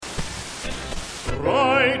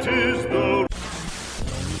It is the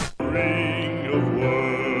ring of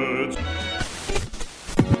words.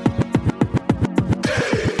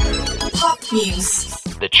 Pop News.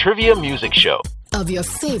 The Trivia Music Show Of your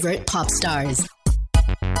favorite pop stars.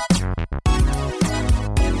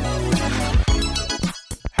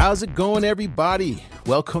 How's it going, everybody?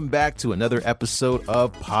 Welcome back to another episode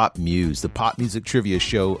of Pop Muse, the pop music trivia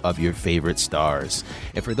show of your favorite stars.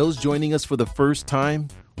 And for those joining us for the first time,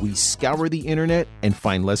 we scour the internet and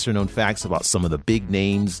find lesser-known facts about some of the big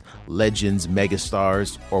names, legends,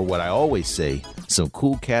 megastars, or what I always say, some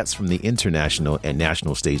cool cats from the international and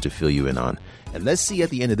national stage to fill you in on. And let's see at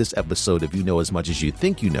the end of this episode if you know as much as you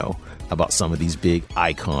think you know about some of these big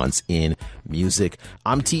icons in music.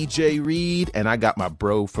 I'm TJ Reed, and I got my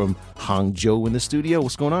bro from Hangzhou in the studio.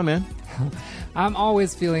 What's going on, man? I'm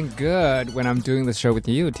always feeling good when I'm doing the show with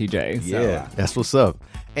you, TJ. So. Yeah, that's what's up.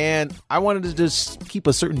 And I wanted to just keep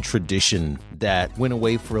a certain tradition that went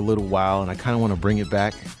away for a little while, and I kind of want to bring it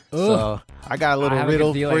back. So I got a little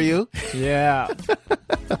riddle for you. Yeah.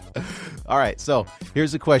 All right, so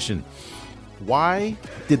here's the question. Why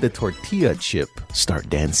did the tortilla chip start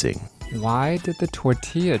dancing? Why did the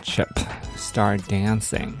tortilla chip start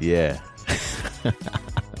dancing? Yeah.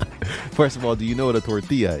 First of all, do you know what a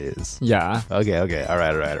tortilla is? Yeah. Okay. All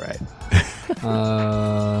right.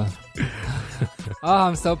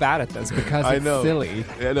 I'm so bad at this because I it's know. silly.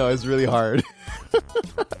 I know, it's really hard.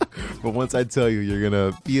 But once I tell you, you're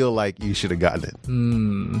going to feel like you should have gotten it.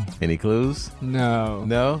 Any clues? No.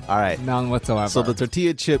 No? All right. None whatsoever. So the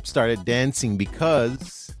tortilla chip started dancing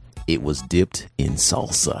because it was dipped in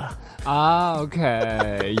salsa. Ah,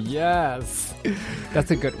 okay. Yes. That's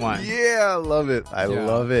a good one. Yeah, I love it. I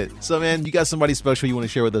love it. So, man, you got somebody special you want to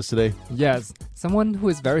share with us today? Yes, someone who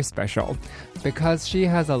is very special because she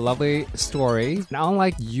has a lovely story. And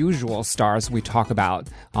unlike usual stars we talk about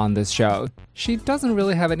on this show, she doesn't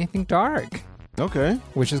really have anything dark. Okay.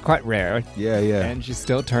 Which is quite rare. Yeah. And she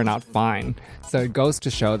still turned out fine. So it goes to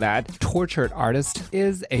show that tortured artist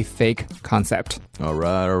is a fake concept. All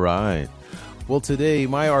right. Well, today,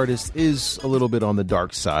 my artist is a little bit on the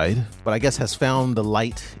dark side, but I guess has found the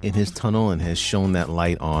light in his tunnel and has shown that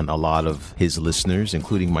light on a lot of his listeners,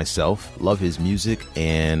 including myself. Love his music,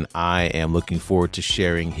 and I am looking forward to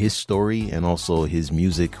sharing his story and also his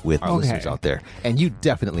music with our listeners out there. And you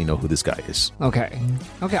definitely know who this guy is. Okay,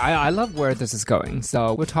 I love where this is going.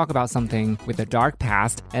 So we'll talk about something with a dark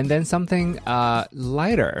past and then something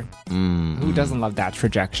lighter. Who doesn't love that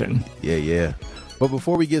trajectory? Yeah. But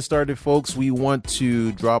before we get started, folks, we want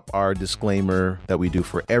to drop our disclaimer that we do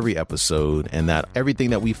for every episode, and that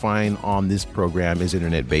everything that we find on this program is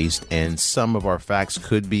internet-based, and some of our facts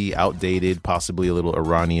could be outdated, possibly a little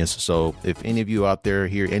erroneous. So if any of you out there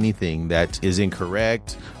hear anything that is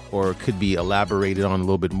incorrect or could be elaborated on a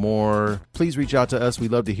little bit more, please reach out to us.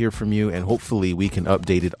 We'd love to hear from you, and hopefully we can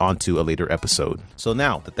update it onto a later episode. So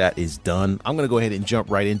now that is done, I'm going to go ahead and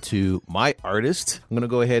jump right into my artist. I'm going to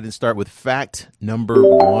go ahead and start with fact number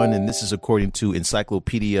 1, and this is according to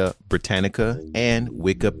Encyclopedia Britannica and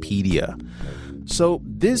Wikipedia. So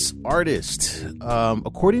this artist,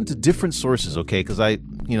 according to different sources, okay, because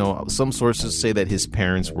some sources say that his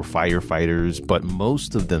parents were firefighters, but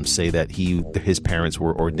most of them say that his parents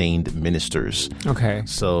were ordained ministers. Okay.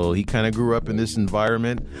 So he kind of grew up in this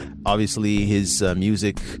environment. Obviously, his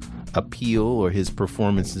music appeal or his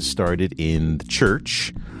performances started in the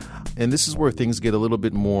church. And this is where things get a little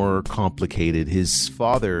bit more complicated. His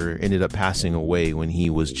father ended up passing away when he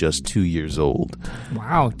was just 2 years old.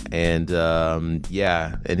 Wow. And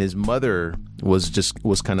and his mother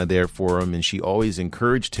was kind of there for him, and she always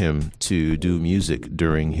encouraged him to do music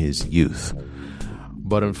during his youth.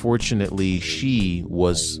 But unfortunately, she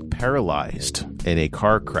was paralyzed in a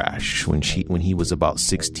car crash when he was about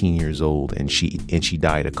 16 years old, and she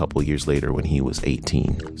died a couple years later when he was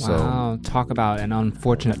 18. Wow, talk about an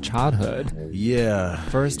unfortunate childhood. Yeah.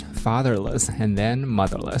 First fatherless and then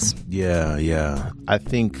motherless. Yeah. I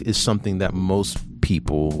think is something that most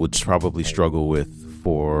people would probably struggle with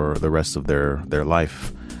for the rest of their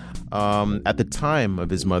life. At the time of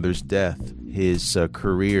his mother's death, his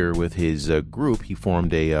career with his group, he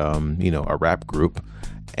formed a rap group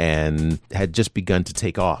and had just begun to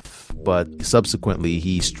take off. But subsequently,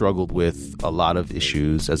 he struggled with a lot of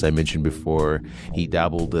issues. As I mentioned before, he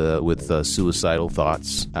dabbled with suicidal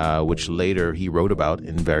thoughts, which later he wrote about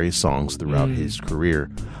in various songs throughout his career.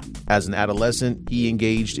 As an adolescent, he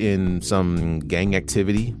engaged in some gang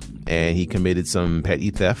activity and he committed some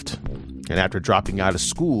petty theft. And after dropping out of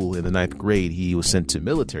school in the 9th grade, he was sent to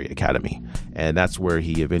military academy. And that's where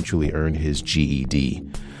he eventually earned his GED.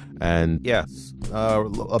 And yeah,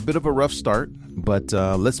 a bit of a rough start. But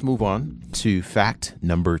let's move on to fact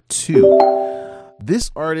number 2.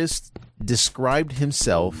 This artist described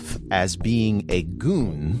himself as being a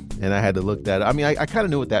goon, and I had to look that up. I mean, I kind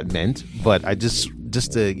of knew what that meant, but I just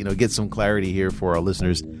to get some clarity here for our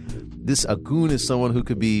listeners. A goon is someone who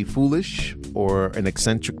could be foolish or an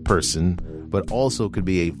eccentric person, but also could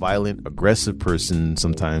be a violent, aggressive person,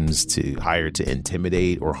 sometimes hired to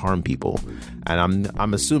intimidate or harm people. And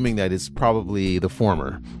I'm assuming that it's probably the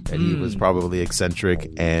former, that he was probably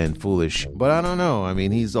eccentric and foolish. But I don't know. I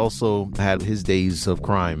mean, he's also had his days of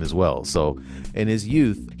crime as well. So in his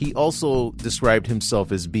youth, he also described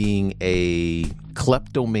himself as being a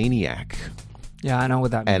kleptomaniac. Yeah, I know what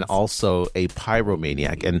that means. And also a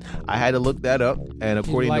pyromaniac. And I had to look that up. And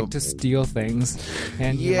according to steal things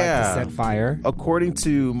and you like to set fire. According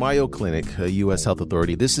to Mayo Clinic, a U.S. health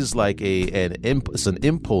authority, this is like an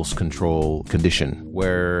impulse control condition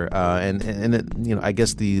where, I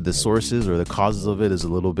guess the sources or the causes of it is a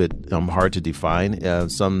little bit hard to define.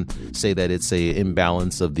 Some say that it's a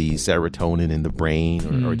imbalance of the serotonin in the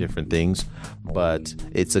brain or different things. But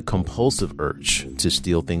it's a compulsive urge to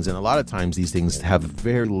steal things. And a lot of times these things have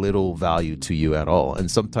very little value to you at all. And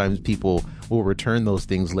sometimes people will return those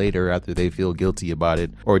things later after they feel guilty about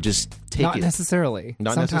it or just take Not necessarily.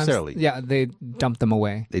 Not Sometimes, necessarily. Yeah, they dump them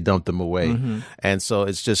away. And so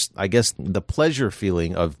it's just, I guess, the pleasure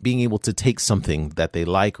feeling of being able to take something that they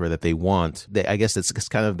like or that they want. I guess it's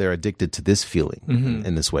kind of they're addicted to this feeling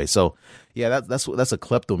in this way. So yeah, that's a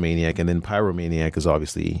kleptomaniac. And then pyromaniac is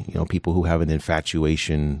obviously, people who have an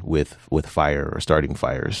infatuation with fire or starting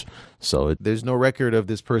fires. So there's no record of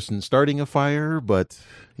this person starting a fire, but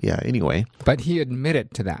yeah, anyway. But he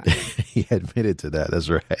admitted to that. He admitted to that. That's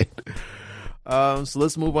right. So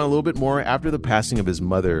let's move on a little bit more. After the passing of his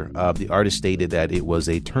mother, the artist stated that it was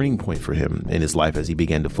a turning point for him in his life as he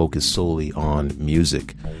began to focus solely on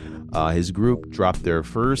music. His group dropped their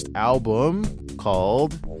first album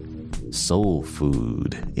called Soul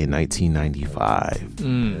Food in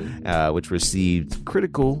 1995, which received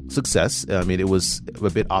critical success. I mean, it was a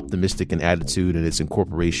bit optimistic in attitude in its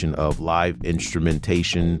incorporation of live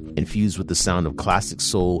instrumentation infused with the sound of classic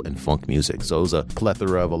soul and funk music. So it was a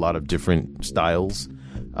plethora of a lot of different styles.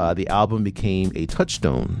 The album became a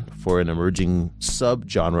touchstone for an emerging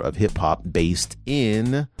subgenre of hip-hop based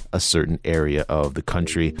in a certain area of the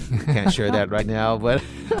country. Can't share that right now, but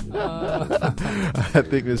I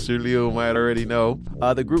think Mr. Leo might already know.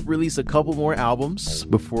 The group released a couple more albums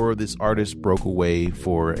before this artist broke away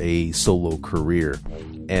for a solo career.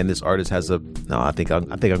 And this artist has I think I'm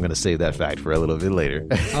going to save that fact for a little bit later.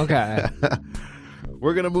 Okay.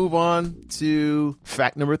 We're going to move on to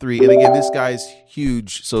fact number 3. And again, this guy's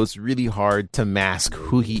huge, so it's really hard to mask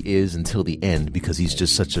who he is until the end because he's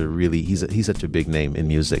just such he's such a big name in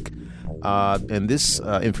music. And this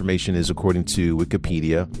information is according to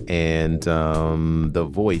Wikipedia and the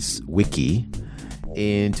Voice Wiki.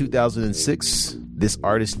 In 2006, this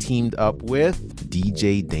artist teamed up with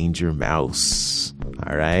DJ Danger Mouse.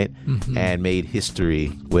 All right. And made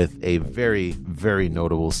history with a very, very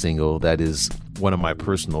notable single that is one of my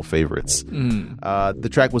personal favorites. The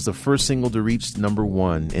track was the first single to reach number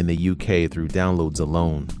 1 in the UK through downloads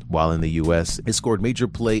alone, while in the US, it scored major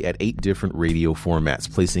play at 8 different radio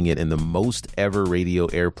formats, placing it in the most ever radio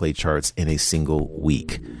airplay charts in a single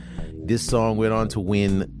week. This song went on to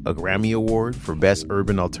win a Grammy Award for Best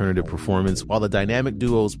Urban Alternative Performance, while the dynamic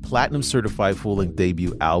duo's platinum certified full-length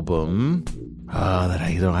debut album,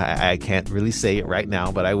 I can't really say it right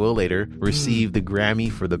now, but I will later, received the Grammy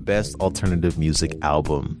for the Best Alternative Music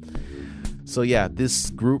Album. So yeah,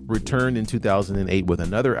 this group returned in 2008 with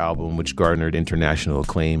another album which garnered international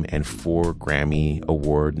acclaim and 4 Grammy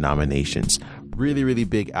Award nominations. Really, really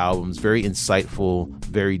big albums, very insightful,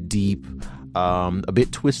 very deep, a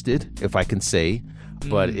bit twisted, if I can say.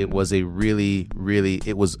 But it was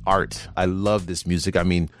it was art. I love this music. I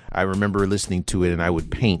mean, I remember listening to it and I would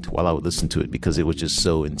paint while I would listen to it because it was just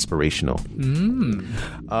so inspirational.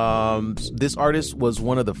 This artist was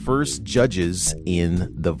one of the first judges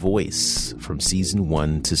in The Voice from season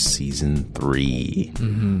 1 to season 3.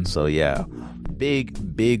 So yeah,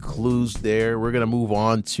 big clues there. We're going to move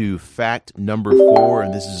on to fact number 4,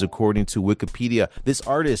 and this is according to Wikipedia. This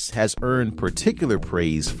artist has earned particular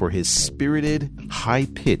praise for his spirited,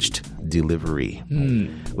 high-pitched delivery,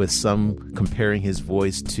 with some comparing his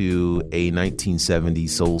voice to a 1970s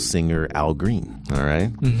soul singer, Al Green. All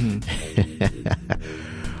right?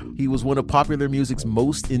 He was one of popular music's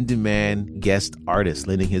most in-demand guest artists,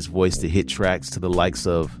 lending his voice to hit tracks to the likes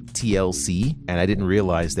of TLC. And I didn't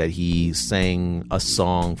realize that he sang a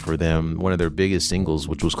song for them, one of their biggest singles,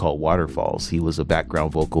 which was called Waterfalls. He was a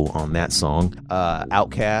background vocal on that song.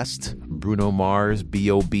 Outkast, Bruno Mars,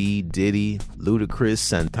 B.O.B., Diddy, Ludacris,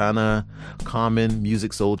 Santana, Common,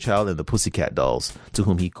 Music Soul Child, and the Pussycat Dolls, to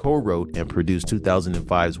whom he co-wrote and produced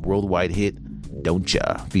 2005's worldwide hit Don't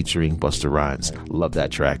Ya, featuring Busta Rhymes. Love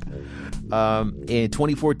that track. In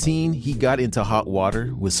 2014, he got into hot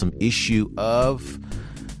water with some issue of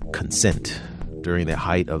consent during the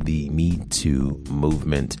height of the Me Too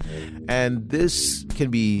movement. And this can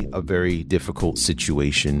be a very difficult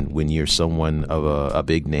situation when you're someone of a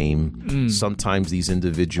big name. Sometimes these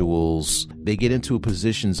individuals, they get into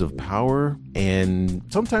positions of power and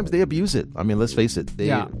sometimes they abuse it. I mean, let's face it.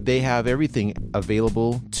 They have everything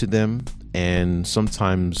available to them, and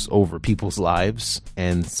sometimes over people's lives,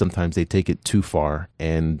 and sometimes they take it too far.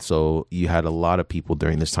 And so you had a lot of people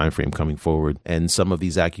during this time frame coming forward, and some of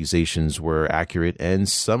these accusations were accurate and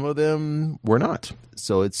some of them were not.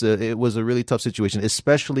 So it was a really tough situation,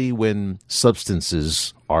 especially when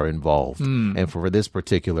substances are involved. And for this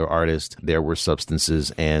particular artist, there were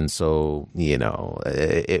substances. And so,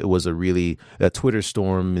 it was a Twitter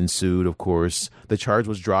storm ensued, of course. The charge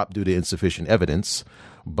was dropped due to insufficient evidence,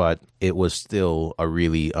 but it was still a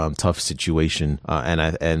really tough situation.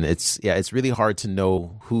 And it's really hard to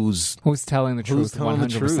know who's telling the truth. Who's telling 100%.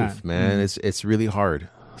 the truth, man. It's really hard.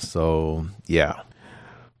 So, yeah.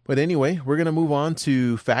 But anyway, we're going to move on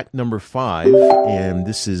to fact number 5, and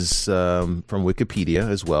this is from Wikipedia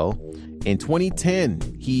as well. In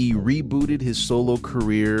 2010, he rebooted his solo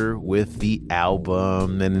career with the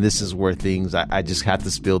album, and this is where things, I just have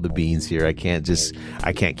to spill the beans here. I can't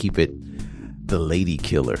keep it. The Lady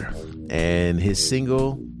Killer. And his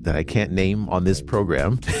single that I can't name on this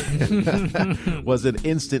program was an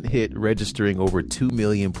instant hit, registering over 2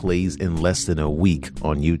 million plays in less than a week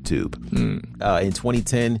on YouTube. In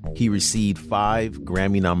 2010, he received 5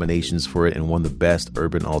 Grammy nominations for it and won the Best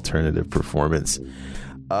Urban Alternative Performance.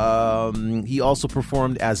 He also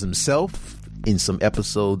performed as himself in some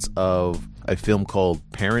episodes of a film called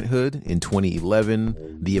Parenthood in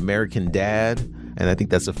 2011, The American Dad, and I think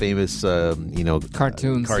that's a famous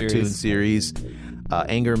cartoon series.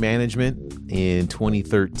 Anger Management in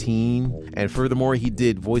 2013. And furthermore, he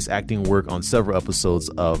did voice acting work on several episodes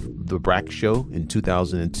of The Brak Show in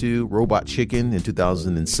 2002, Robot Chicken in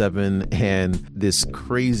 2007, and this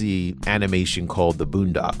crazy animation called The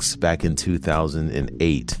Boondocks back in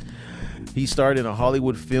 2008. He starred in a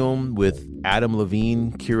Hollywood film with Adam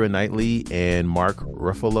Levine, Keira Knightley, and Mark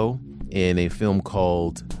Ruffalo in a film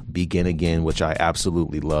called Begin Again, which I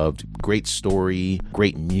absolutely loved. Great story,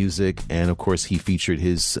 great music, and of course he featured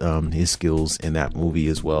his skills in that movie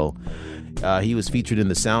as well. He was featured in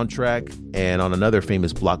the soundtrack and on another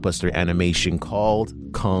famous blockbuster animation called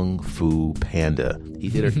Kung Fu Panda. He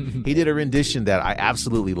did a rendition that I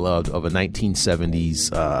absolutely loved of a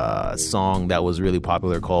 1970s song that was really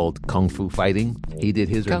popular called Kung Fu Fighting. He did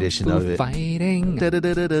his rendition of it. Fighting.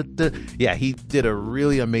 Yeah, he did a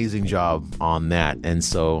really amazing job on that. And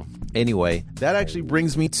so anyway, that actually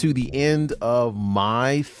brings me to the end of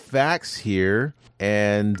my facts here.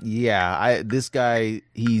 And yeah, this guy,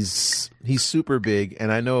 he's super big,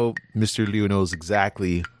 and I know Mr. Liu knows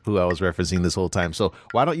exactly who I was referencing this whole time. So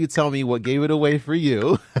why don't you tell me what gave it away for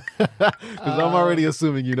you? Because I'm already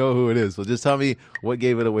assuming you know who it is. So just tell me what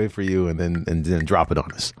gave it away for you, and then drop it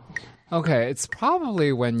on us. Okay, it's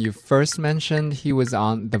probably when you first mentioned he was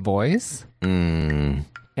on The Voice, and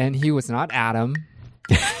he was not Adam.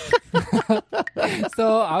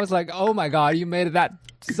 So I was like, oh my God, you made that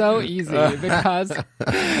so easy, because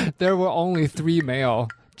there were only 3 male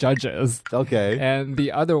judges. Okay. And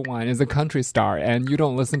the other one is a country star, and you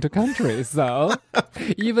don't listen to country. So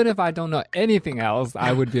even if I don't know anything else,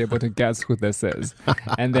 I would be able to guess who this is.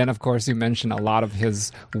 And then, of course, you mentioned a lot of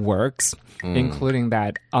his works, including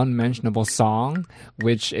that unmentionable song,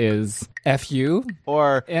 which is F.U.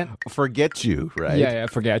 Or Forget You, right? Yeah,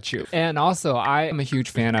 Forget You. And also, I am a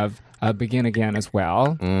huge fan of Begin Again as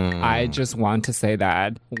well. I just want to say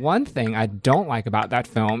that one thing I don't like about that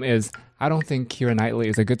film is I don't think Keira Knightley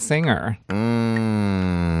is a good singer.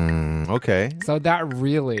 Okay. So that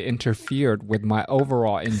really interfered with my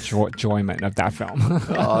overall enjoyment of that film.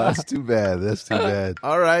 Oh, that's too bad. That's too bad.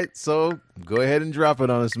 All right, so go ahead and drop it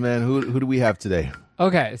on us, man. Who do we have today?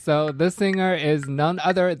 Okay, so this singer is none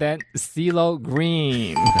other than CeeLo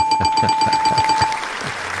Green.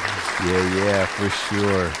 Yeah, for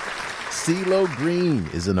sure. CeeLo Green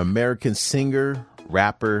is an American singer,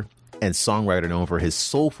 rapper, and songwriter known for his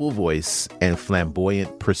soulful voice and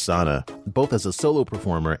flamboyant persona, both as a solo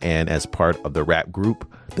performer and as part of the rap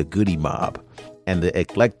group, the Goody Mob, and the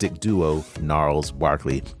eclectic duo, Gnarls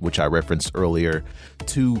Barkley, which I referenced earlier.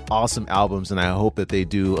 Two awesome albums, and I hope that they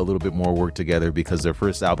do a little bit more work together because their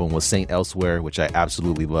first album was Saint Elsewhere, which I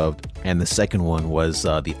absolutely loved, and the second one was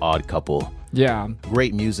The Odd Couple. Yeah.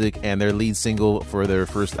 Great music, and their lead single for their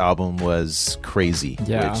first album was Crazy,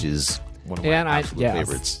 which is one of my absolute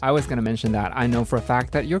favorites. I was going to mention that. I know for a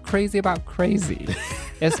fact that you're crazy about Crazy,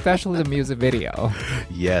 especially the music video.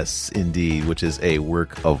 Yes, indeed, which is a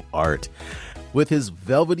work of art. With his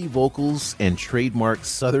velvety vocals and trademark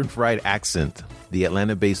Southern fried accent, the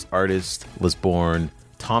Atlanta-based artist was born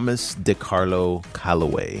Thomas DeCarlo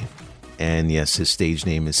Calloway. And yes, his stage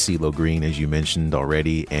name is CeeLo Green, as you mentioned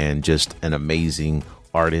already, and just an amazing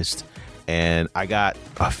artist. And I got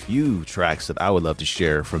a few tracks that I would love to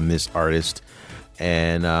share from this artist.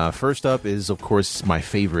 And first up is, of course, my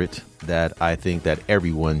favorite that I think that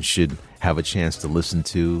everyone should have a chance to listen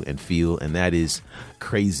to and feel, and that is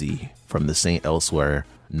Crazy from the Saint Elsewhere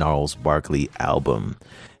Gnarls Barkley album.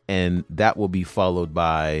 And that will be followed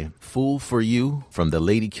by Fool for You from the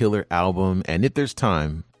Lady Killer album. And if there's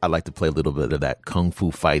time, I'd like to play a little bit of that Kung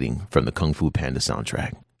Fu Fighting from the Kung Fu Panda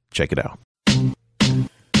soundtrack. Check it out.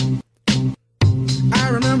 I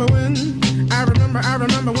remember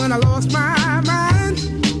when I lost my mind.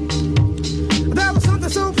 There was something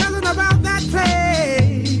so pleasant about that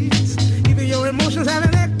place. Even your emotions have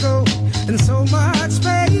an echo in so much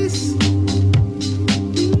space.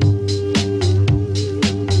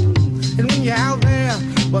 And when you're out there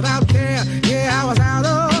without care, yeah, I was out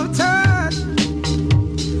of touch.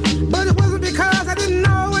 But it wasn't because I didn't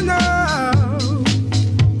know enough.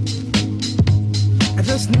 I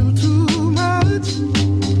just knew too much.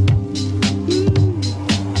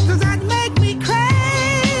 Does that make me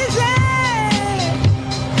crazy?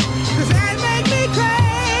 Does that make me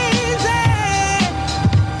crazy?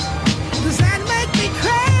 Does that make me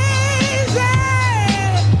crazy?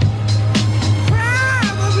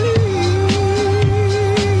 Probably.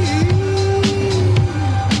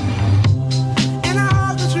 And I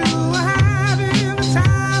hope that you are having the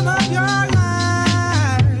time of your life.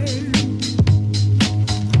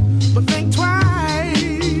 But think twice.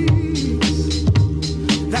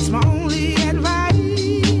 That's my only advice.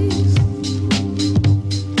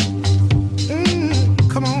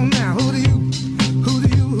 Come on now, who do you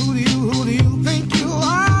think you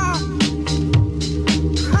are?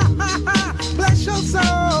 Bless your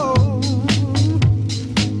soul.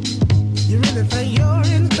 You really think you're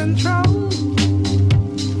in control?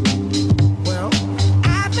 Well,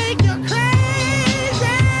 I think you're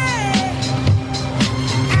crazy.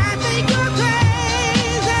 I think you're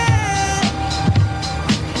crazy.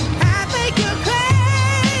 I think you're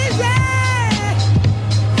crazy,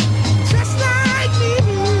 just like me.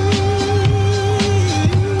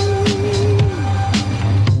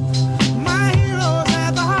 My heroes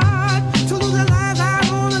had the heart to lose their lives. I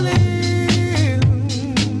wanna live,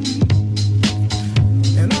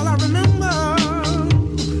 and all I remember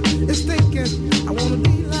is thinking I wanna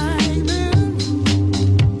be like them.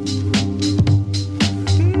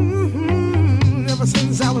 Ever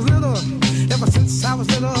since I was little,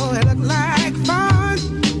 it looked like fun.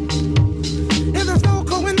 If there's no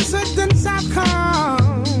coincidence, I've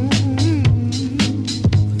come,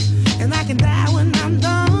 and I can die when I'm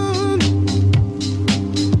done.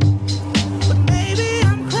 But maybe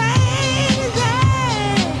I'm crazy.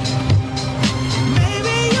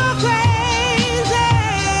 Maybe you're crazy.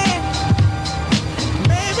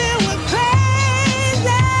 Maybe we're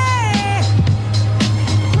crazy.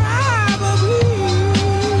 Probably.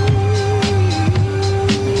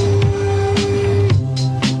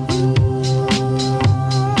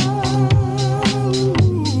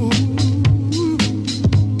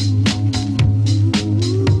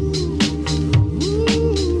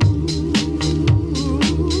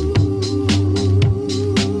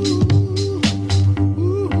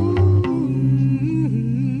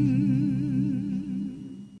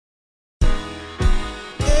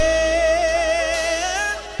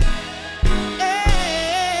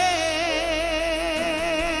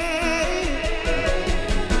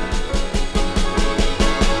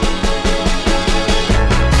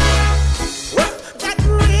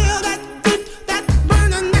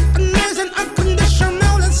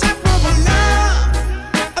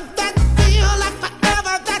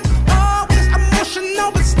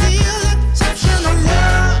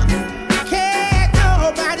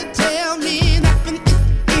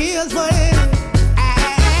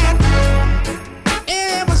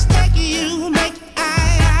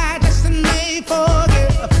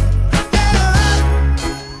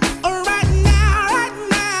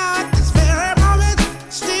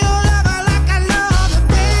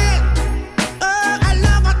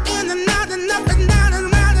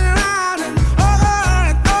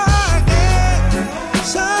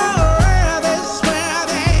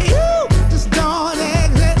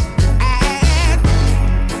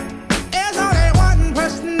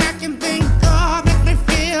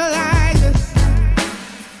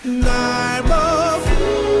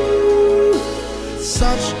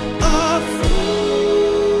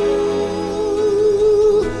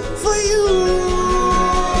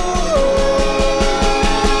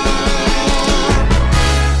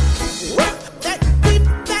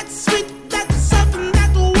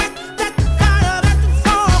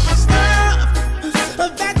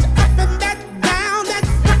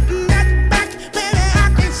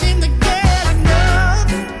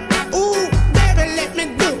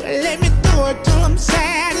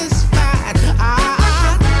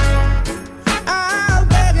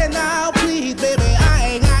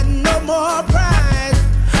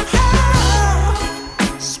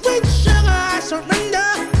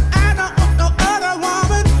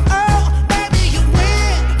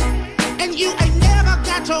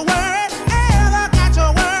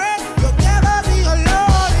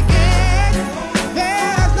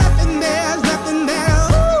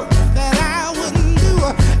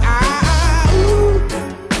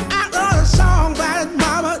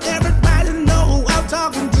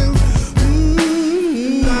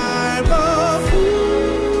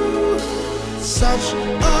 such a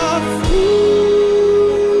fool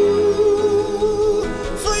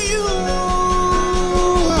for you.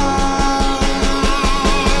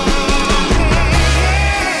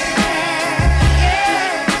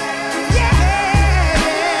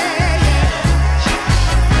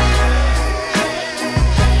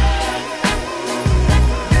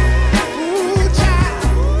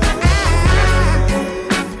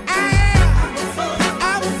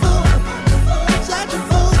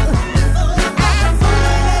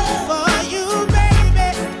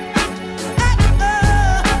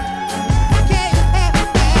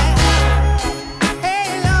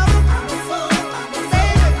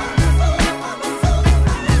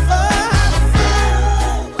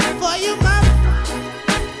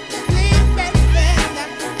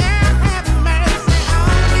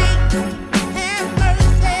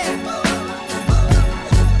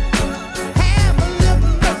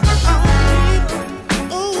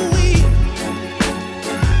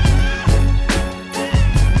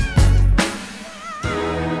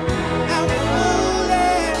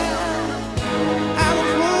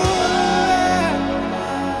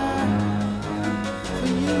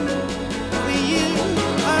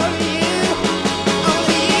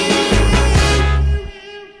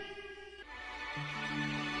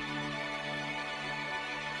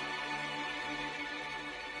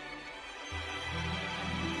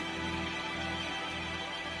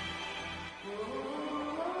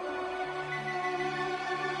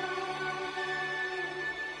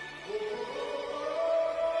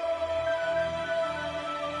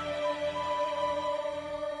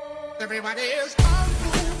 Everybody is kung fu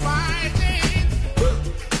fighting.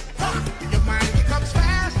 Your mind becomes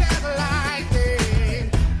fast as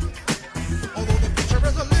lightning. Although the picture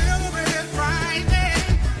is a little bit frightening,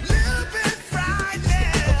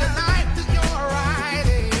 the life that you're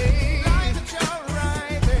riding,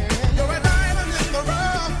 you're a diamond in the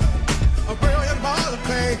rough, a brilliant ball of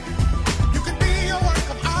clay. You could be a work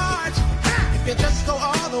of art if you just go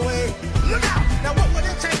all the way. Look out! Now what would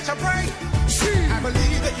it take to break? I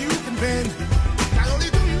believe that you can bend. Not only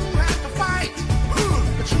do you have to fight,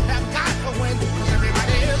 but you have got to win. 'Cause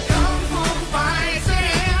everybody is kung fu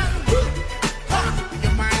fighting.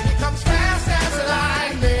 Your mind becomes fast as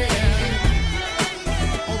lightning.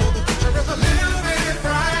 Although the picture is a little bit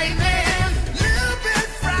frightening,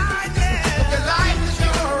 the life that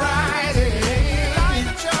you're riding,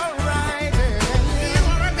 you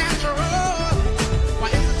are a natural. Why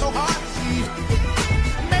is it so hard to see?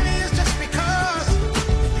 Maybe it's just because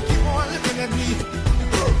you keep on looking at me.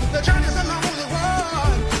 The journey's a lonely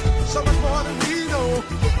one, so much more than we know.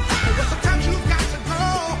 But sometimes you've got to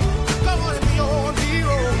go on and be your own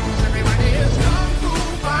hero. 'Cause everybody is kung fu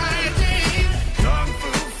fighting.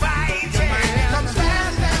 Your mind becomes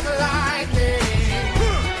fast as lightning.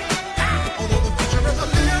 Although the picture is a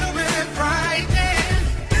little bit frightening,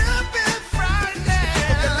 but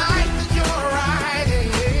the life that you're riding,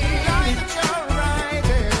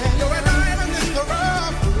 you're a diamond in the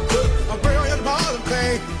rough, a brilliant ball of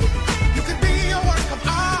clay. You could be a work of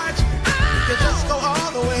art if you just go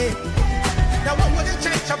all the way. Now what would it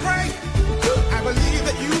take to break? I believe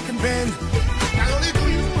that you can bend. Not only do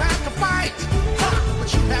you have to fight, but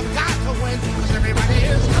you have got to win. 'Cause everybody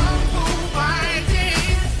is kung fu fighting.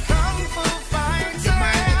 Your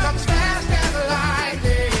mind becomes fast as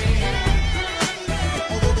lightning.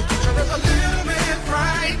 Although the picture is a little bit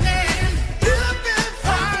frightening, but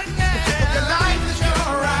the life that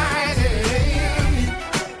you're riding.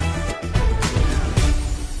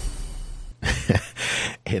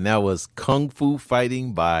 And that was Kung Fu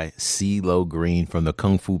Fighting by CeeLo Green from the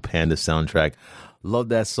Kung Fu Panda soundtrack. Love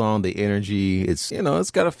that song, the energy. It's,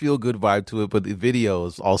 it's got a feel good vibe to it, but the video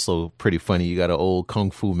is also pretty funny. You got an old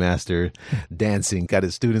Kung Fu master dancing, got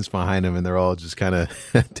his students behind him, and they're all just kind of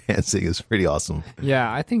dancing. It's pretty awesome. Yeah,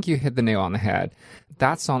 I think you hit the nail on the head.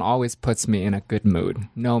 That song always puts me in a good mood,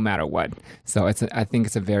 no matter what. So I think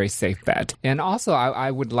it's a very safe bet. And also, I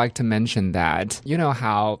would like to mention that, you know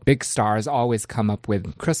how big stars always come up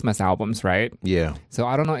with Christmas albums, right? Yeah. So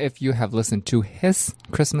I don't know if you have listened to his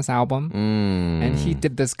Christmas album. And he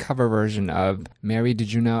did this cover version of Mary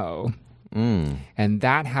Did You Know? And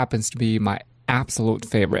that happens to be my absolute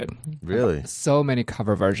favorite. Really? So many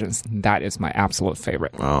cover versions. That is my absolute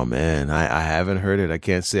favorite. Oh, man. I haven't heard it. I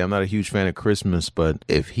can't say I'm not a huge fan of Christmas, but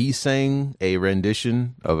if he sang a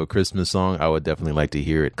rendition of a Christmas song, I would definitely like to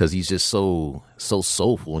hear it because he's just so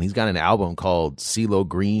soulful. And he's got an album called CeeLo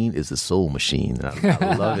Green is the Soul Machine.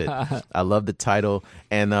 I love it. I love the title.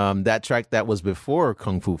 And that track that was before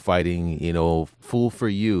Kung Fu Fighting, Fool for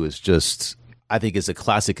You is just... I think it's a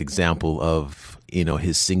classic example of,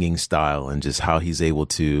 his singing style and just how he's able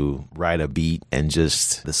to ride a beat and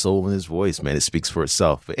just the soul in his voice, man. It speaks for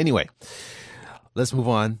itself. But anyway, let's move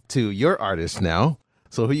on to your artist now.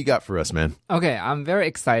 So who you got for us, man? Okay, I'm very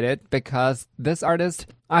excited because this artist,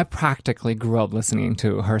 I practically grew up listening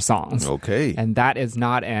to her songs. Okay. And that is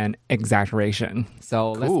not an exaggeration.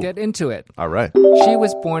 So let's get into it. All right. She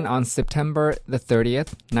was born on September the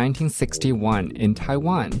 30th, 1961 in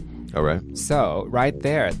Taiwan. All right. So right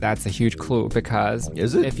there, that's a huge clue because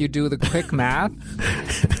Is it? if you do the quick math,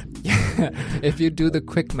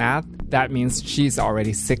 that means she's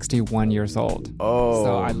already 61 years old. Oh,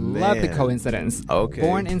 so I love the man. coincidence. Okay.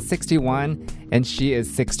 Born in 61 and she is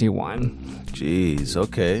 61. Jeez,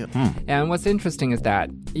 okay. And what's interesting is that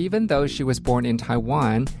even though she was born in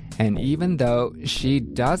Taiwan, and even though she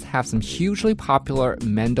does have some hugely popular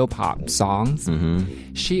Mendo pop songs,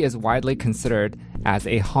 she is widely considered as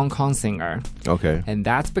a Hong Kong singer. Okay. And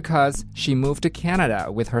that's because she moved to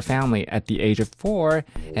Canada with her family at the age of 4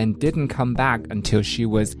 and didn't come back until she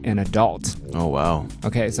was an adult. Oh, wow.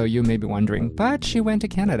 Okay, so you may be wondering, but she went to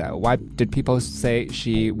Canada. Why did people say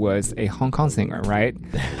she was a Hong Kong singer, right?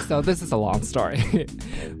 So this is a long story.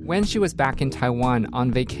 When she was back in Taiwan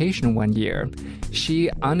on vacation one year,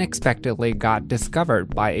 she unexpectedly got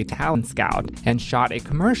discovered by a talent scout and shot a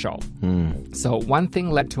commercial. So one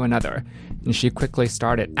thing led to another, and she quickly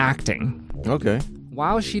started acting. Okay.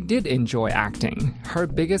 While she did enjoy acting, her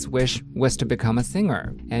biggest wish was to become a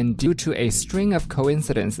singer. And due to a string of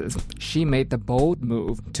coincidences, she made the bold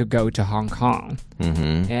move to go to Hong Kong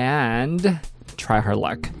and try her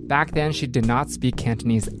luck. Back then, she did not speak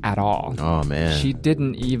Cantonese at all. Oh, man. She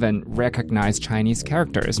didn't even recognize Chinese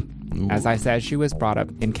characters. As I said, she was brought up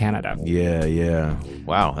in Canada. Yeah.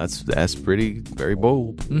 Wow, that's very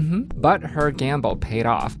bold. But her gamble paid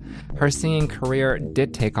off. Her singing career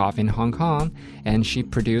did take off in Hong Kong, and she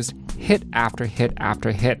produced hit after hit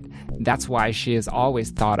after hit. That's why she is always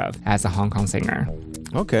thought of as a Hong Kong singer.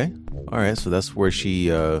 Okay. All right, so that's where she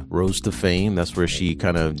rose to fame. That's where she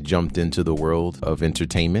kind of jumped into the world of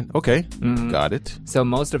entertainment. Okay, got it. So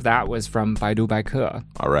most of that was from Baidu Baike.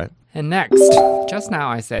 All right. And next, just now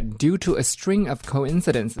I said, due to a string of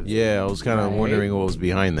coincidences. Yeah, I was kind of wondering what was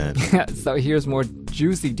behind that. So here's more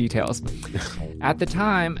juicy details. At the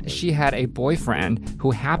time, she had a boyfriend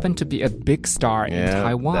who happened to be a big star in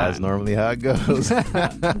Taiwan. That's normally how it goes.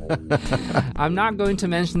 I'm not going to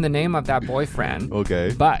mention the name of that boyfriend.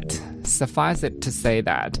 Okay. But suffice it to say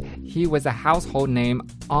that he was a household name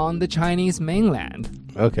on the Chinese mainland.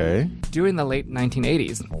 Okay. During the late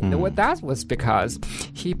 1980s. What that was because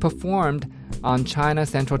he performed on China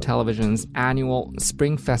Central Television's annual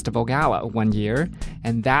Spring Festival Gala one year,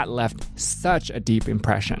 and that left such a deep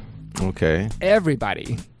impression. Okay.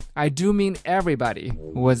 Everybody, I do mean everybody,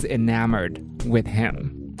 was enamored with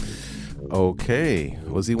him. Okay.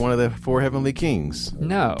 Was he one of the 4 Heavenly Kings?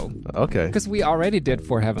 No. Okay. Because we already did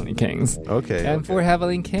 4 Heavenly Kings. Okay. And 4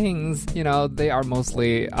 Heavenly Kings, they are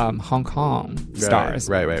mostly Hong Kong stars.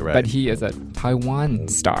 Right. But he is a Taiwan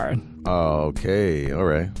star. Oh, okay. All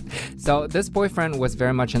right. So this boyfriend was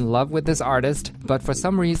very much in love with this artist, but for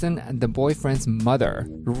some reason, the boyfriend's mother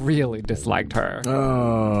really disliked her.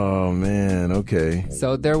 Oh, man. Okay.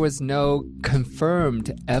 So there was no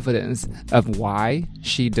confirmed evidence of why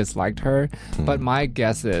she disliked her, but my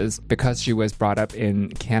guess is because she was brought up in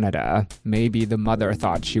Canada, maybe the mother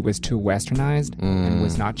thought she was too westernized and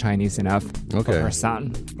was not Chinese enough for her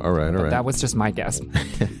son. All right. That was just my guess.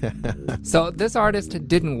 So this artist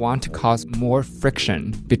didn't want to cause more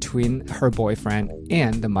friction between her boyfriend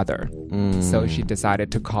and the mother. So she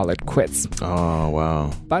decided to call it quits. Oh,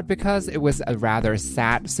 wow. But because it was a rather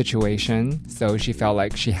sad situation, so she felt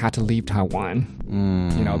like she had to leave Taiwan.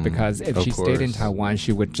 Because if she stayed in Taiwan,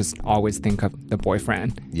 she would just always think of the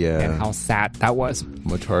boyfriend. Yeah. And how sad that was.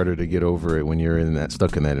 Much harder to get over it when you're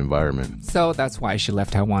stuck in that environment. So that's why she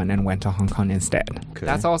left Taiwan and went to Hong Kong instead. Okay.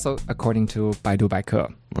 That's also according to Baidu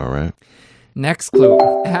Baike. All right. Next clue.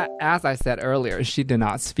 As I said earlier, she did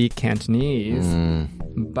not speak Cantonese,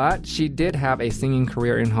 but she did have a singing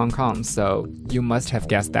career in Hong Kong, so you must have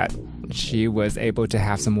guessed that she was able to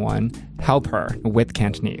have someone help her with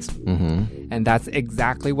Cantonese. And that's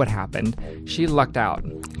exactly what happened. She lucked out,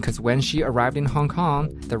 because when she arrived in Hong Kong,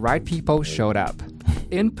 the right people showed up.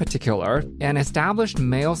 In particular, an established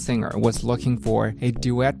male singer was looking for a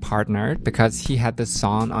duet partner because he had the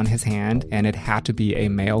song on his hand and it had to be a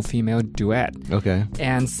male-female duet. Okay.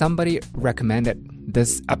 And somebody recommended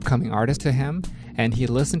this upcoming artist to him, and he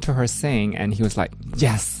listened to her sing and he was like,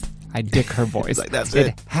 yes, I dig her voice. Like, that's it.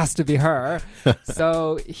 It has to be her.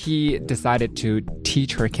 So he decided to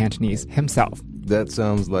teach her Cantonese himself. That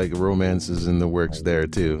sounds like romance is in the works there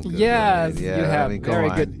too. 'Cause, Yes, yeah, you have come very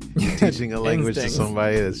on. good You're teaching a language instincts. to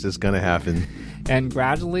somebody, that's just gonna happen. And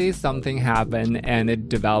gradually something happened and it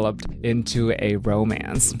developed into a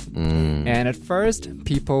romance. And at first,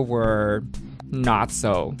 people were not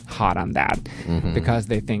so hot on that because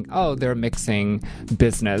they think, oh, they're mixing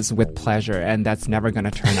business with pleasure and that's never going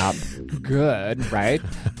to turn out good, right?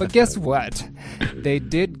 But guess what? They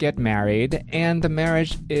did get married and the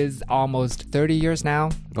marriage is almost 30 years now.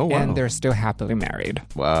 Oh, wow. And they're still happily married.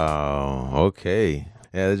 Wow. Okay.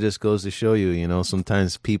 Yeah, it just goes to show you,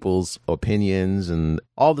 sometimes people's opinions and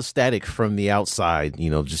all the static from the outside,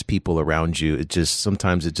 just people around you,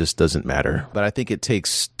 sometimes it just doesn't matter. But I think it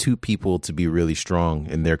takes two people to be really strong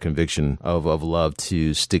in their conviction of love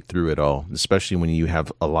to stick through it all, especially when you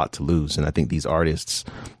have a lot to lose. And I think these artists,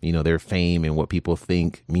 their fame and what people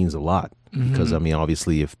think means a lot. Because,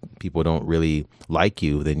 obviously, if people don't really like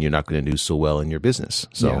you, then you're not going to do so well in your business.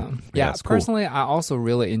 So, yeah, it's cool. personally, I also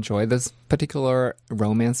really enjoy this particular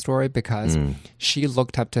romance story because she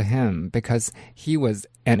looked up to him because he was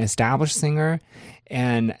an established singer.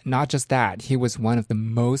 And not just that, he was one of the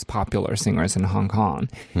most popular singers in Hong Kong.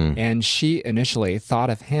 And she initially thought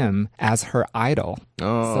of him as her idol.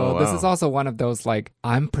 Oh, so this wow. is also one of those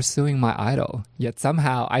I'm pursuing my idol, yet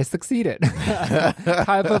somehow I succeeded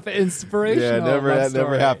type of inspirational Yeah, love that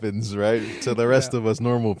never story. happens, right? To the rest of us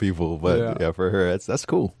normal people. But yeah, for her, that's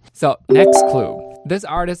cool. So, next clue. This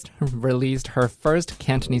artist released her first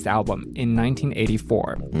Cantonese album in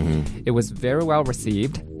 1984. It was very well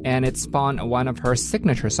received, and it spawned one of her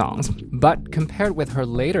signature songs. But compared with her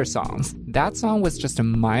later songs, that song was just a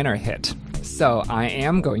minor hit. So, I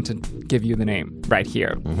am going to give you the name right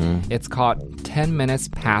here. It's called 10 Minutes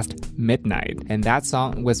Past Midnight, and that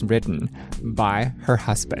song was written by her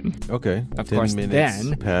husband. Okay. Of 10 course, minutes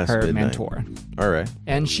then past her midnight. mentor. All right.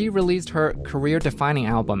 And she released her career-defining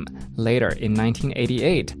album later in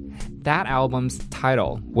 1988. That album's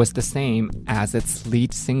title was the same as its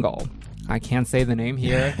lead single. I can't say the name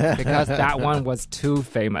here because that one was too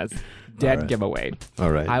famous. Dead giveaway.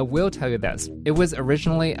 All right. I will tell you this. It was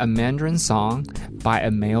originally a Mandarin song by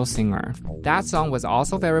a male singer. That song was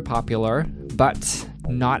also very popular, but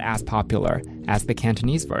not as popular as the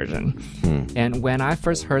Cantonese version. And when I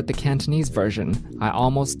first heard the Cantonese version, I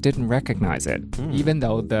almost didn't recognize it, even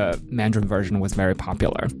though the Mandarin version was very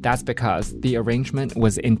popular. That's because the arrangement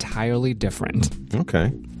was entirely different.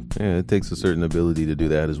 Okay. Yeah, it takes a certain ability to do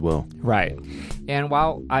that as well. Right. And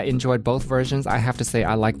while I enjoyed both versions, I have to say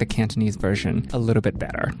I like the Cantonese version a little bit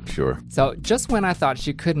better. Sure. So just when I thought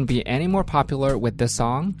she couldn't be any more popular with this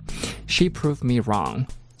song, she proved me wrong.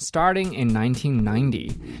 Starting in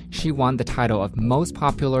 1990, she won the title of Most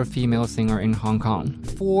Popular Female Singer in Hong Kong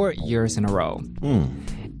 4 years in a row.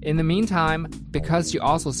 In the meantime, because she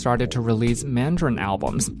also started to release Mandarin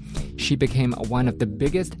albums, she became one of the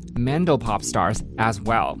biggest Mandopop stars as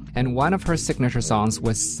well. And one of her signature songs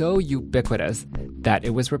was so ubiquitous that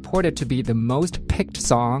it was reported to be the most picked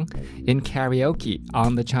song in karaoke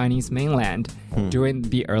on the Chinese mainland during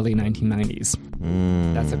the early 1990s.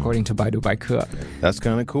 That's according to Baidu Baike. That's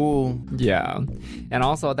kind of cool. Yeah. And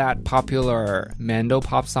also that popular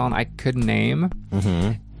Mandopop song I could name.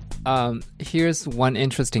 Here's one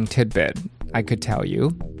interesting tidbit I could tell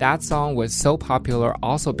you. That song was so popular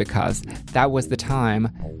also because that was the time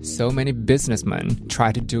so many businessmen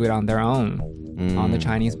tried to do it on their own on the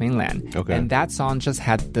Chinese mainland. Okay. And that song just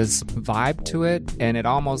had this vibe to it, and it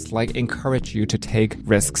almost encouraged you to take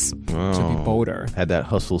risks, to be bolder. Had that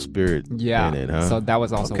hustle spirit Yeah. in it, huh? So that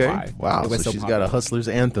was also why. Wow. It was So so she's popular. got a hustler's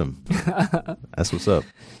anthem. That's what's up.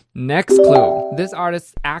 Next clue. This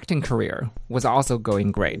artist's acting career was also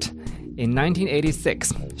going great. In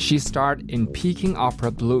 1986, she starred in Peking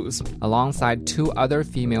Opera Blues alongside 2 other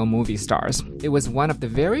female movie stars. It was one of the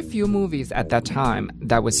very few movies at that time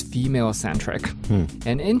that was female-centric.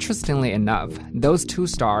 And interestingly enough, those 2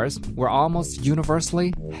 stars were almost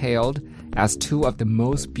universally hailed as 2 of the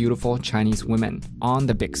most beautiful Chinese women on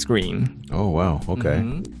the big screen. Oh, wow.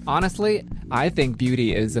 Okay. Honestly, I think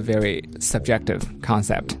beauty is a very subjective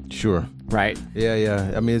concept, Sure. right?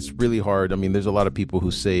 Yeah. I mean, it's really hard. I mean, there's a lot of people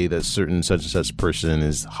who say that certain such and such person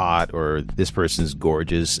is hot or this person's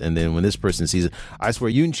gorgeous. And then when this person sees it, I swear,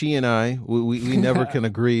 Yun Chi and I, we never can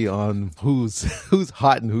agree on who's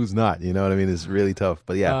hot and who's not. You know what I mean? It's really tough.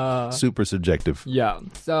 But yeah, super subjective. Yeah.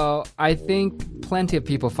 So I think plenty of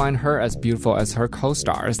people find her as beautiful as her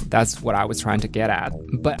co-stars. That's what I was trying to get at.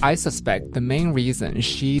 But I suspect the main reason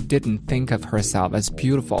she didn't think of herself as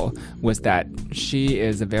beautiful was that she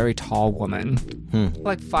is a very tall woman,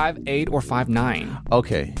 like 5'8" or 5'9".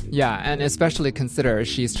 Okay. Yeah, and especially consider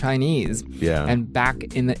she's Chinese. Yeah. And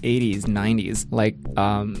back in the 80s, 90s, like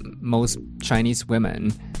most Chinese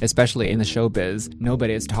women, especially in the showbiz,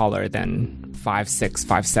 nobody is taller than 5'6",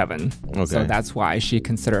 5'7". Okay. So that's why she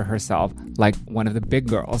considered herself like one of the big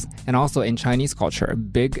girls. And also in Chinese culture,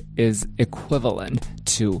 big is equivalent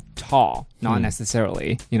to tall, not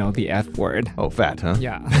necessarily, the F word. Oh, fat, huh?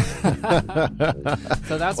 Yeah.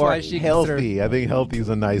 So that's Or why she healthy. I think healthy is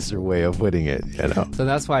a nicer way of putting it, So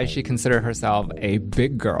that's why she considered herself a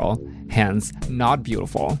big girl, hence not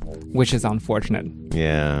beautiful, which is unfortunate.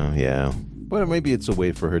 Yeah. But maybe it's a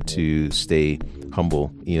way for her to stay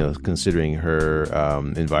humble, considering her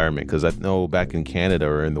environment. Because I know back in Canada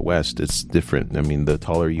or in the West, it's different. I mean, the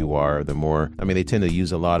taller you are, the more... I mean, they tend to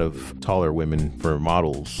use a lot of taller women for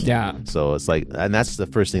models. Yeah. So it's like... And that's the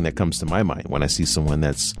first thing that comes to my mind when I see someone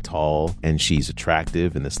that's tall and she's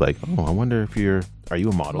attractive. And it's like, oh, I wonder if you're... Are you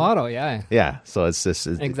a model? Model, yeah. Yeah. So it's just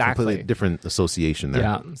a Exactly. completely different association there.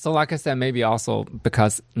 Yeah. So like I said, maybe also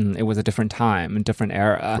because it was a different time, a different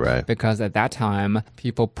era. Right. Because at that time,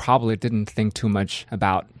 people probably didn't think too much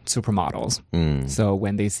about supermodels. So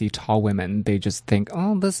when they see tall women, they just think,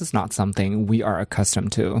 oh, this is not something we are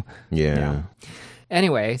accustomed to. Yeah.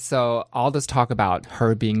 Anyway, so all this talk about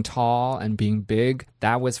her being tall and being big,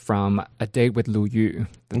 that was from A Date with Lu Yu,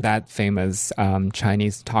 that famous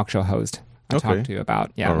Chinese talk show host I talked to you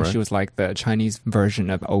about. Yeah, All right. She was like the Chinese version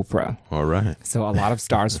of Oprah. All right. So a lot of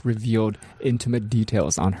stars revealed intimate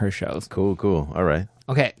details on her shows. Cool. All right.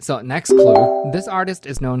 Okay, so next clue. This artist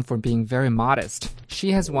is known for being very modest.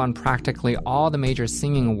 She has won practically all the major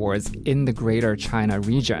singing awards in the Greater China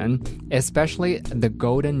region, especially the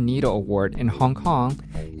Golden Needle Award in Hong Kong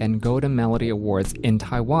and Golden Melody Awards in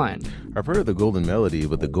Taiwan. I've heard of the Golden Melody,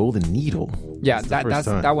 but the Golden Needle. Yeah, That's the first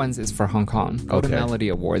time. that one is for Hong Kong. Golden Okay. Melody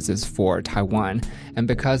Awards is for Taiwan. And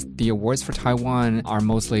because the awards for Taiwan are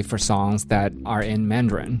mostly for songs that are in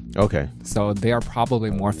Mandarin, Okay. so they are probably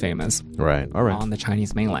more famous Right. All right. on the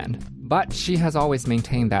Chinese mainland. But she has always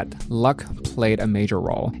maintained that luck played a major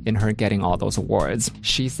role in her getting all those awards.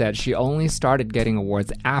 She said she only started getting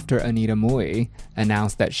awards after Anita Mui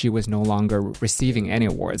announced that she was no longer receiving any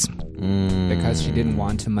awards because she didn't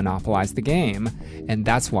want to monopolize the game. And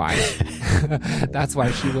that's why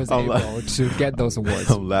she was able to get those awards.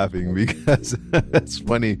 I'm laughing because it's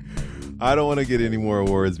funny. I don't want to get any more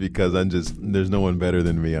awards because there's no one better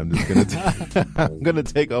than me. I'm just I'm gonna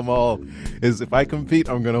take them all. If I compete,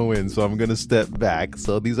 I'm gonna win. So I'm gonna step back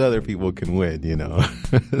so these other people can win.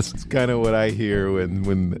 This is kind of what I hear when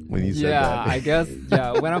you said that. Yeah, I guess.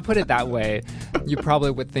 Yeah, when I put it that way, you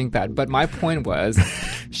probably would think that. But my point was,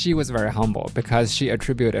 she was very humble because she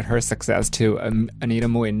attributed her success to Anita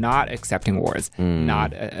Mui not accepting awards,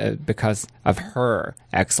 not because of her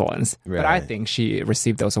excellence. Right. But I think she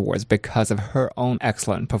received those awards because of her own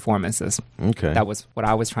excellent performances. Okay. That was what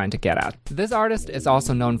I was trying to get at. This artist is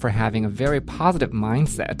also known for having a very positive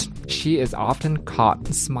mindset. She is often caught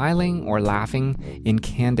smiling or laughing in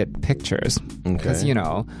candid pictures. Because,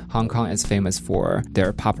 Hong Kong is famous for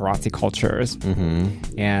their paparazzi cultures.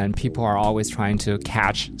 And people are always trying to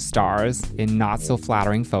catch stars in not so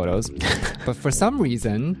flattering photos. But for some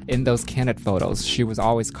reason, in those candid photos, she was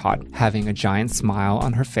always caught having a giant smile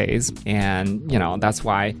on her face. And, that's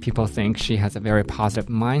why people think she has a very positive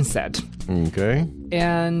mindset. Okay.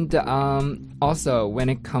 And also, when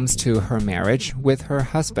it comes to her marriage with her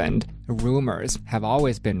husband, rumors have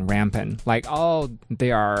always been rampant. Like, oh,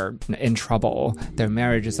 they are in trouble. Their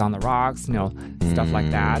marriage is on the rocks, stuff like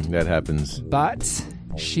that. That happens. But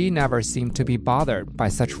she never seemed to be bothered by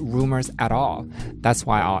such rumors at all. That's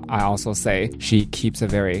why I also say she keeps a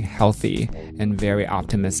very healthy and very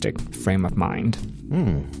optimistic frame of mind.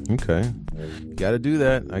 Okay. Got to do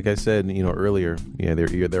that. Like I said, earlier,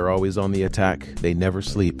 they're always on the attack. They never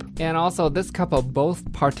sleep. And also, this couple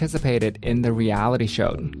both participated in the reality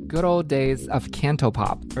show Good Old Days of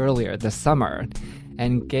Cantopop earlier this summer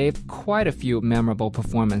and gave quite a few memorable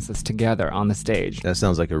performances together on the stage. That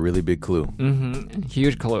sounds like a really big clue.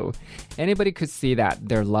 Huge clue. Anybody could see that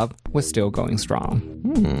their love was still going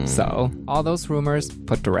strong. So, all those rumors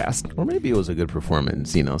put to rest. Or maybe it was a good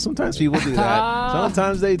performance. Sometimes people do that.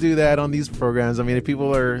 Sometimes they do that on these programs. I mean, if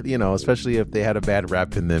people are, especially if they had a bad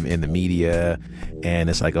rap in the media, and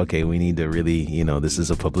it's like, okay, we need to really, this is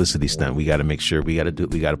a publicity stunt. We got to make sure we got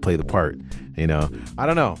to play the part. I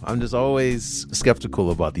don't know. I'm just always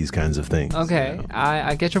skeptical about these kinds of things. Okay,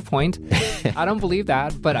 I get your point. I don't believe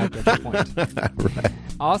that, but I get your point. Right.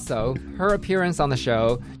 Also, her appearance on the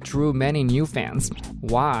show drew many new fans.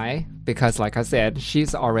 Why? Because, like I said,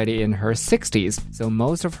 she's already in her 60s, so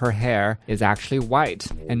most of her hair is actually white,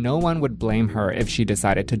 and no one would blame her if she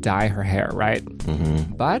decided to dye her hair, right?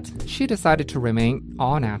 But she decided to remain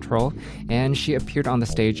all natural, and she appeared on the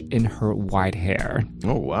stage in her white hair.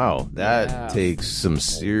 Oh, wow. That takes some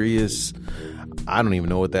serious... I don't even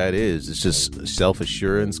know what that is. It's just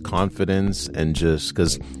self-assurance, confidence, and just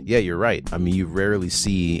because, yeah, you're right. I mean, you rarely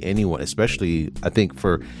see anyone, especially, I think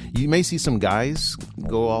you may see some guys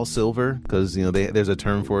go all silver because, there's a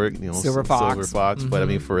term for it, Silver fox. Silver fox. But I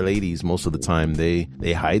mean, for ladies, most of the time they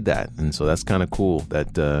hide that. And so that's kind of cool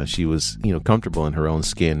that she was, comfortable in her own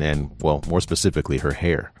skin and, well, more specifically, her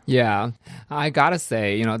hair. Yeah. I gotta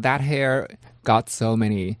say, that hair got so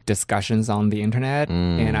many discussions on the internet,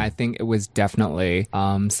 and I think it was definitely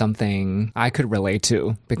something I could relate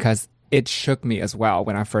to because it shook me as well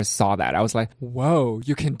when I first saw that. I was like, whoa,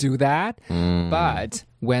 you can do that? But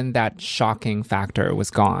when that shocking factor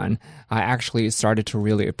was gone, I actually started to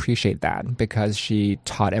really appreciate that because she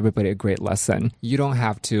taught everybody a great lesson. You don't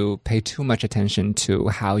have to pay too much attention to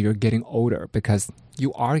how you're getting older because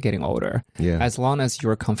you are getting older. Yeah. As long as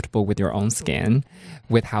you're comfortable with your own skin,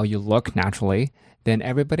 with how you look naturally, then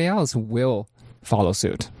everybody else will follow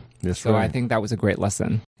suit. That's So right. I think that was a great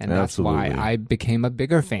lesson. And Absolutely. that's why I became a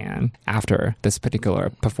bigger fan after this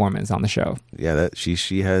particular performance on the show. Yeah, that she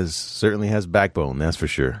certainly has backbone, that's for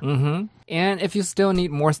sure. And if you still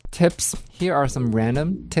need more tips, here are some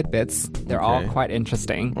random tidbits. They're all Okay. quite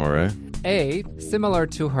interesting. All right. A, similar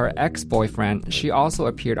to her ex-boyfriend, she also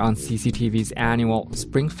appeared on CCTV's annual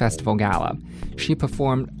Spring Festival Gala. She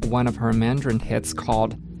performed one of her Mandarin hits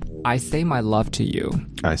called I Say My Love to You.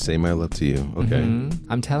 I Say My Love to You. Okay.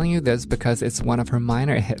 I'm telling you this because it's one of her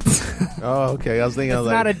minor hits. Oh, okay. I was thinking, It's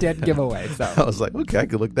not a dead giveaway, I so. was like, okay, I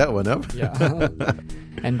could look that one up. Yeah.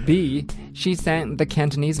 And B, she sang the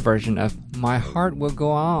Cantonese version of My Heart Will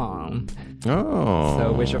Go On. Oh.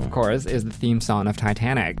 So, which of course is the theme song of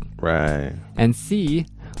Titanic. Right. And C,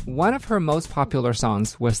 one of her most popular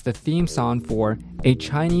songs was the theme song for A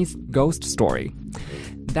Chinese Ghost Story.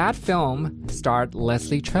 That film starred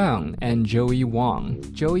Leslie Cheung and Joey Wong.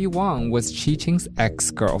 Joey Wong was Chi Ching's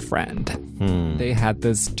ex-girlfriend. They had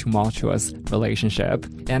this tumultuous relationship.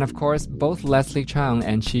 And of course, both Leslie Cheung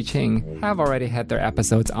and Chi Ching have already had their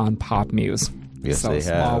episodes on Pop Muse. Yes, So they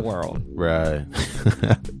small have. world. Right.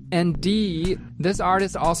 And D, this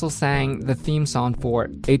artist also sang the theme song for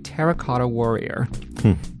A Terracotta Warrior.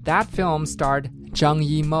 That film starred Zhang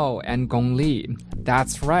Yimou and Gong Li.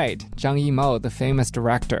 That's right, Zhang Yimou, the famous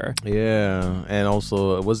director. Yeah. And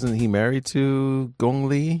also, wasn't he married to Gong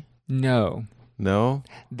Li? No, No?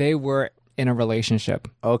 they were in a relationship,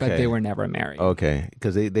 Okay. but they were never married. Okay.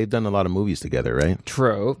 Because they've done a lot of movies together, right?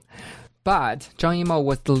 True. But Zhang Yimou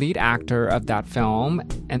was the lead actor of that film,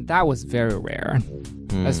 and that was very rare.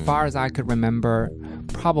 As far as I could remember,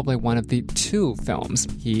 probably one of the 2 films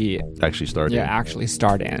he Actually started. actually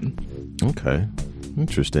starred in. Okay.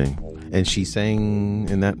 Interesting. And she sang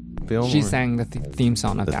in that film? She or- sang the theme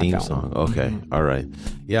song of The that theme film. song. Okay. All right.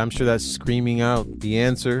 Yeah, I'm sure that's screaming out the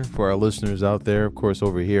answer for our listeners out there. Of course,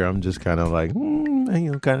 over here, I'm just kind of like,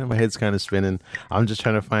 kind of my head's kind of spinning. I'm just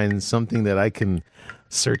trying to find something that I can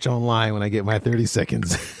search online when I get my 30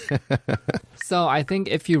 seconds. So I think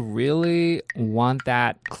if you really want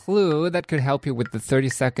that clue that could help you with the 30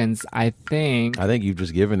 seconds, I think I think you've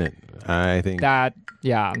just given it. I think. that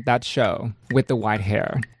show with the white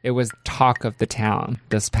hair, it was talk of the town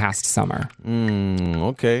this past summer.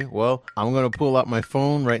 Okay. Well, I'm going to pull out my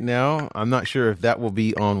phone right now. I'm not sure if that will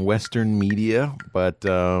be on Western media, but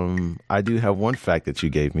I do have one fact that you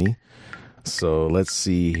gave me. So let's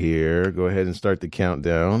see here. Go ahead and start the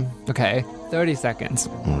countdown. Okay, 30 seconds.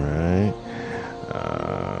 All right.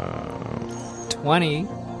 20.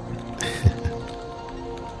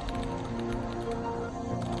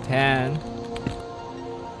 10.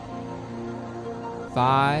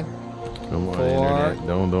 5, Come on, 4, internet.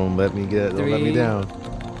 Don't let me don't let me 3, down.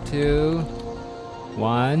 2,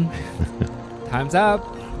 1. Time's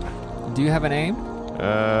up. Do you have a name?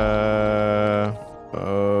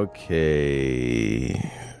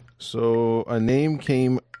 Okay. So a name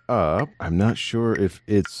came up. I'm not sure if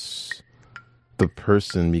it's the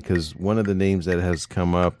person because one of the names that has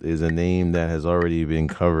come up is a name that has already been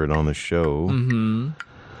covered on the show. Mm-hmm.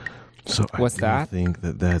 So What's I that? think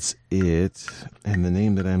that that's it. And the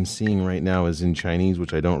name that I'm seeing right now is in Chinese,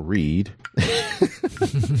 which I don't read. Which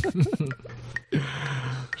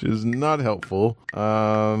is not helpful.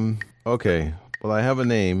 Okay. Well, I have a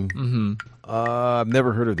name. Mm-hmm. I've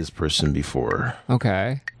never heard of this person before.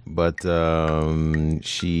 Okay. But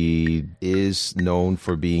she is known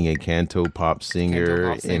for being a canto pop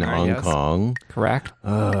singer, in Hong yes. Kong. Correct.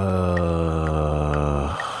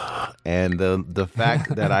 And the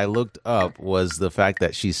fact that I looked up was the fact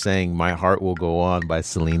that she sang My Heart Will Go On by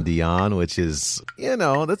Celine Dion, which is,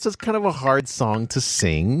 that's just kind of a hard song to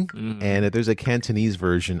sing. And if there's a Cantonese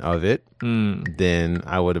version of it, then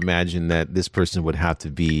I would imagine that this person would have to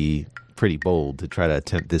be pretty bold to try to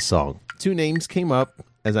attempt this song. 2 names came up.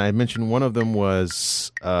 As I mentioned, one of them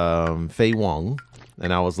was Fei Wong.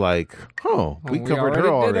 And I was like, we covered her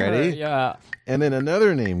already. Yeah. And then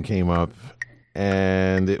another name came up,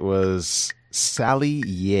 and it was Sally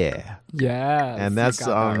Ye. Yeah. And that's,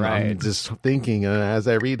 I'm just thinking, as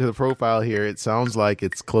I read the profile here, it sounds like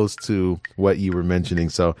it's close to what you were mentioning.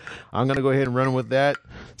 So I'm going to go ahead and run with that.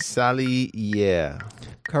 Sally Ye.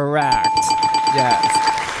 Correct. Yes.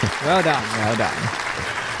 Well done.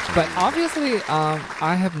 But obviously,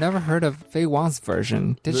 I have never heard of Fei Wang's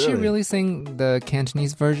version. Did she really sing the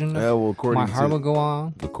Cantonese version of My Heart Will Go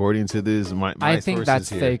On? According to this, my I think that's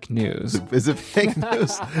here. fake news. Is it fake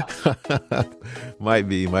news? Might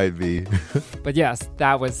be. But yes,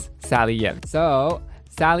 that was Sally Ye. So,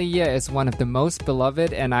 Sally Ye is one of the most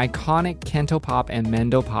beloved and iconic cantopop and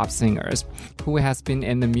mandopop singers who has been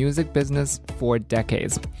in the music business for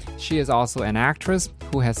decades. She is also an actress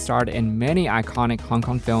who has starred in many iconic Hong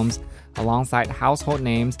Kong films alongside household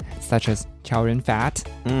names such as Chow Yun-fat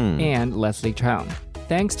and Leslie Cheung.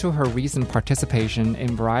 Thanks to her recent participation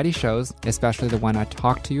in variety shows, especially the one I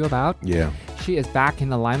talked to you about, she is back in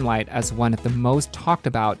the limelight as one of the most talked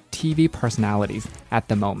about TV personalities at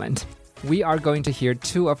the moment. We are going to hear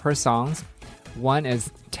 2 of her songs. One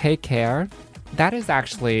is Take Care. That is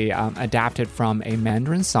actually adapted from a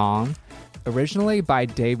Mandarin song, originally by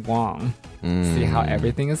Dave Wong. See how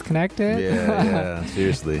everything is connected? Yeah,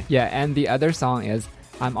 seriously. Yeah, and the other song is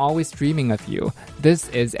I'm Always Dreaming of You. This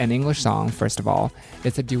is an English song, first of all.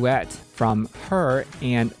 It's a duet from her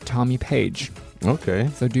and Tommy Page. Okay.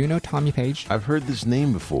 So do you know Tommy Page? I've heard this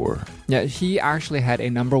name before. Yeah, he actually had a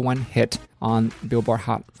 #1 hit on Billboard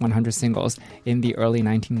Hot 100 singles in the early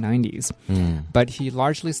 1990s. But he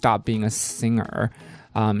largely stopped being a singer.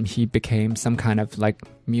 He became some kind of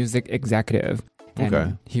music executive.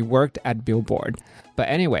 And he worked at Billboard. But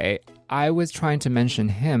anyway, I was trying to mention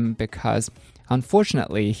him because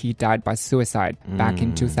unfortunately, he died by suicide back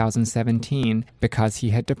in 2017 because he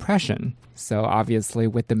had depression. So obviously,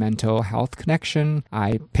 with the mental health connection,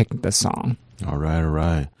 I picked the song. All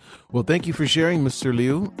right. Well, thank you for sharing, Mr.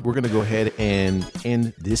 Liu. We're going to go ahead and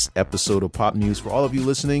end this episode of Pop News. For all of you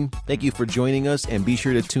listening, thank you for joining us, and be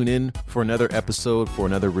sure to tune in for another episode, for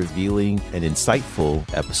another revealing and insightful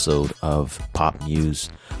episode of Pop News.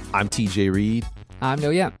 I'm TJ Reed. I'm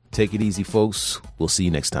Liu Yan. Take it easy, folks. We'll see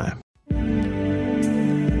you next time.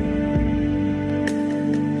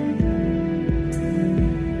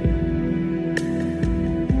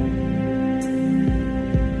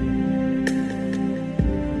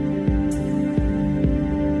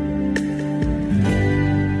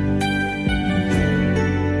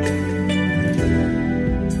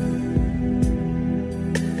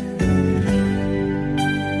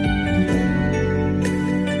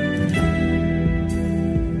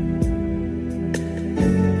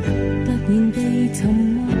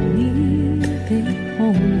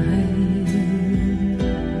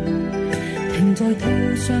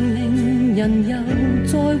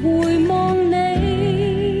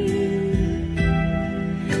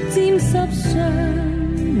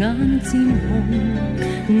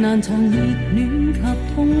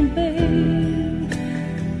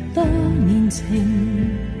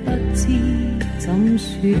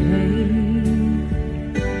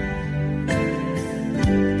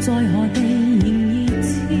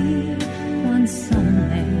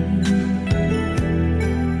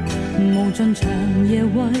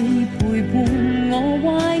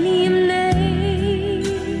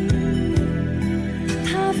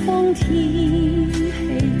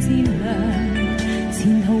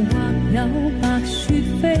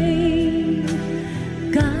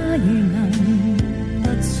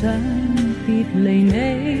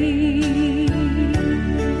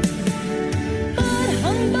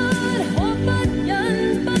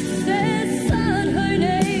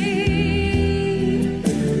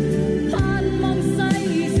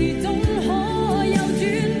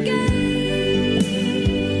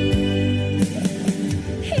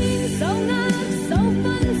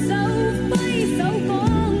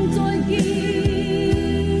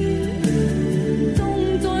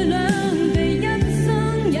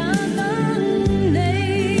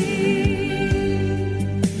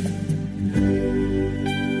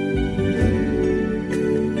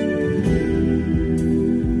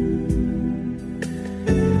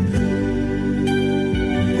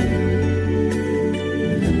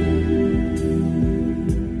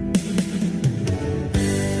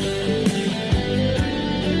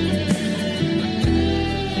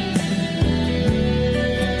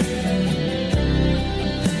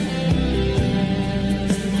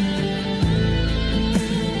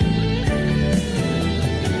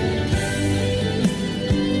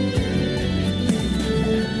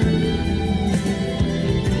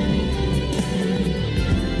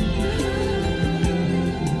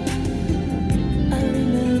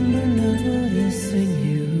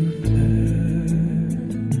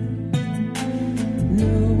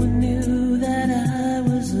 No one knew that I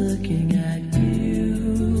was looking at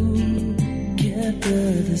you. Kept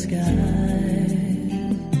the disguise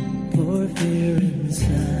for fear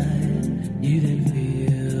inside. You didn't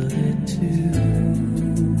feel it too.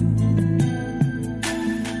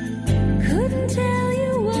 Couldn't tell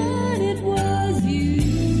you what it was you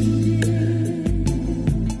did.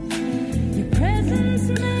 Your presence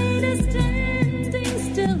made us standing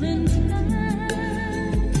still in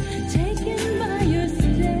time. Taken by your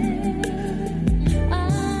stare,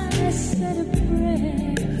 I said a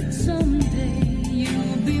prayer. Someday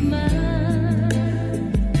you'll be mine.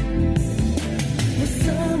 Well,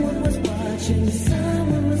 someone was watching,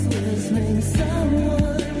 someone was listening,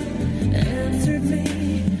 someone answered me.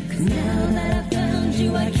 'Cause now that I found you,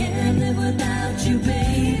 I can't live without you,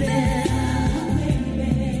 baby.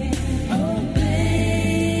 Oh,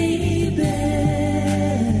 baby,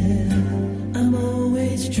 I'm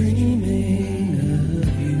always dreaming of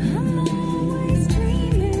you. I'm always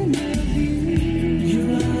dreaming of you.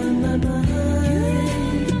 You're on my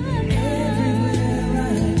mind. Everywhere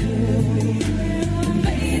I go.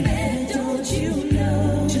 Baby, don't you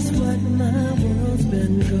know just what my world's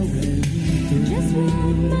been going through? Just what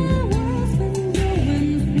my world's been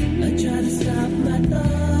going through. I try to stop my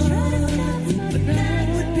thoughts, but that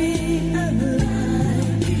would be a lie.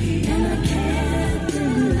 And I can't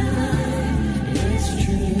deny it's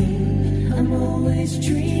true. I'm always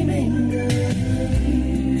dreaming of you.